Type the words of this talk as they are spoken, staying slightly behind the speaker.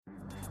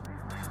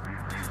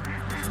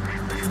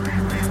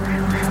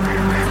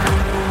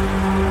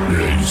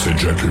Ladies and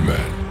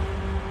gentlemen,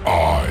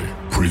 I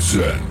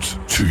present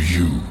to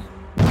you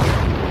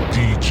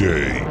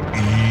DJ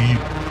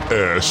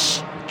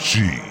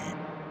ESG.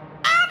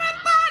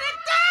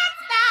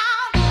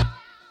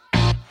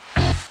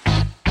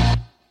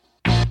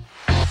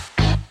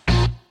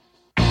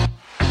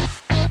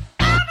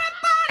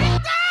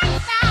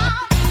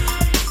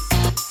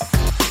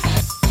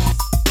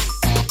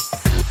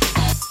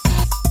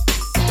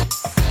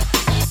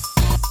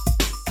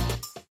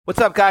 What's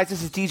up, guys?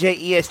 This is DJ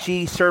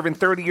ESG, serving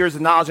 30 years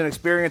of knowledge and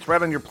experience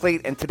right on your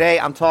plate, and today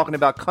I'm talking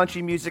about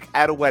country music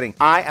at a wedding.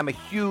 I am a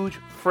huge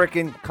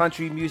freaking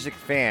country music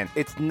fan.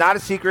 It's not a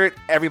secret.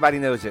 Everybody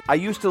knows it. I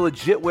used to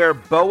legit wear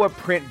boa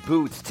print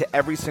boots to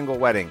every single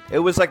wedding. It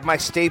was like my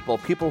staple.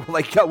 People were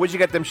like, yo, where'd you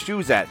get them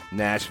shoes at?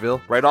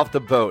 Nashville. Right off the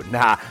boat.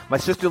 Nah. My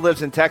sister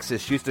lives in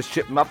Texas. She used to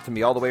ship them up to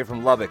me all the way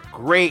from Lubbock.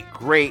 Great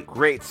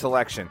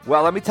selection.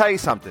 Well, let me tell you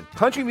something.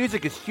 Country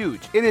music is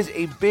huge. It is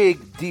a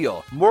big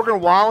deal. Morgan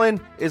Wallen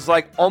is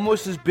like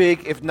almost as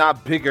big, if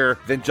not bigger,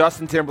 than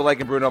Justin Timberlake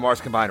and Bruno Mars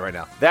combined right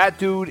now. That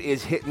dude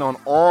is hitting on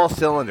all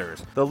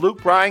cylinders. The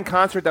Luke Bryan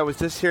concert that was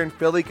just here in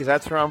Philly, because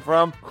that's where I'm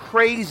from,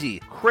 crazy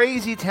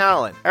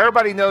talent.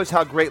 Everybody knows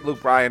how great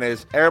Luke Bryan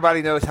is.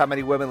 Everybody knows how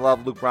many women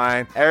love Luke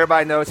Bryan.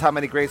 Everybody knows how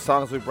many great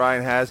songs Luke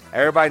Bryan has.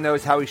 Everybody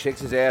knows how he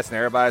shakes his ass, and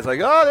everybody's like,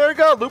 oh, there you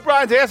go, Luke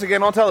Bryan's ass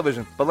again on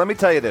television. But let me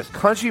tell you this,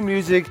 country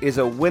music is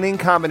a winning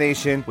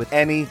combination with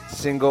any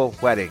single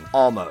wedding,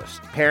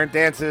 almost. Parent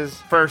dances,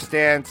 first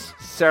dance,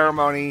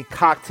 ceremony,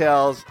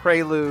 cocktails,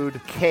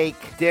 prelude, cake,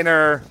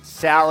 dinner,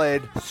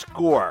 salad,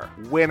 score,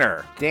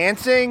 winner.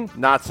 Dancing,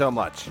 not so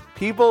much.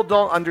 People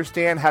don't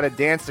understand how to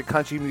dance to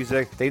country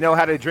music. They know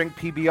how to drink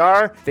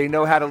PBR. They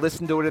know how to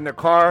listen to it in their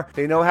car.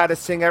 They know how to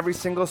sing every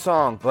single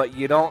song, but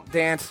you don't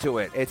dance to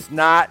it. It's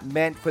not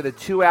meant for the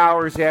 2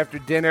 hours after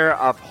dinner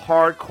of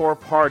hardcore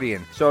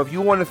partying. So if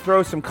you want to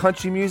throw some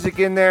country music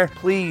in there,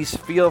 please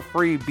feel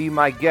free, be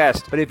my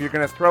guest. But if you're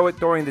going to throw it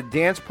during the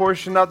dance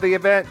portion of the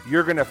event,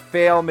 you're going to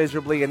fail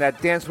miserably, and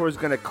that dance floor is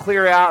going to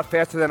clear out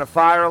faster than a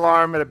fire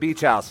alarm at a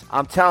beach house.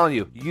 I'm telling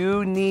you,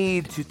 you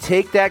need to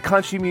take that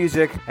country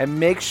music and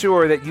make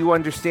sure that you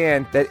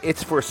understand that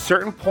it's for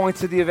certain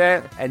points of the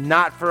event and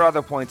not for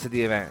other points of the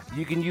event.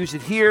 You can use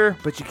it here,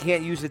 but you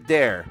can't use it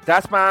there.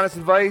 That's my honest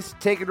advice.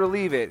 Take it or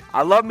leave it.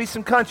 I love me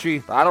some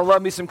country, but I don't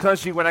love me some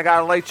country when I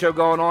got a light show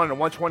going on at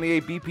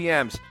 128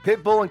 BPMs.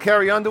 Pitbull and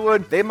Carrie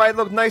Underwood, they might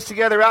look nice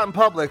together out in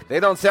public. They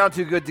don't sound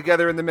too good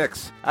together in the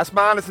mix. That's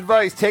my honest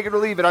advice. Take it or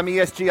leave it. I'm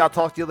ESG. I'll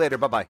talk to you later.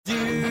 Bye-bye.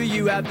 Do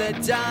you have the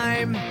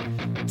time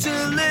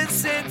to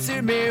listen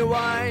to me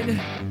whine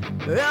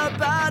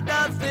about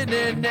nothing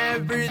and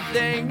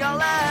everything all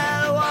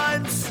at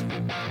once?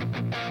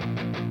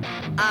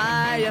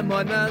 I am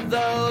one of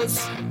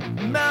those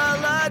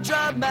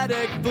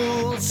melodramatic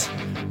fools,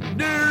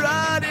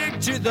 neurotic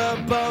to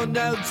the bone,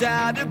 no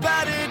doubt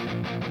about it.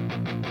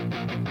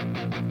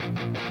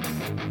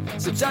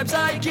 Sometimes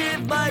I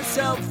give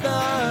myself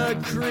the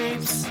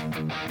creeps.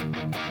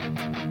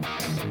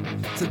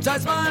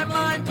 Sometimes my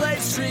mind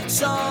plays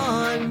tricks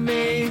on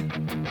me.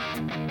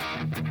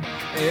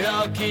 It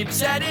all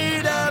keeps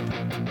adding up.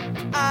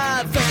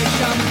 I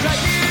think I'm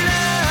cracking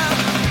up.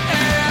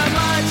 Am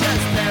I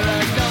just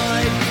paranoid?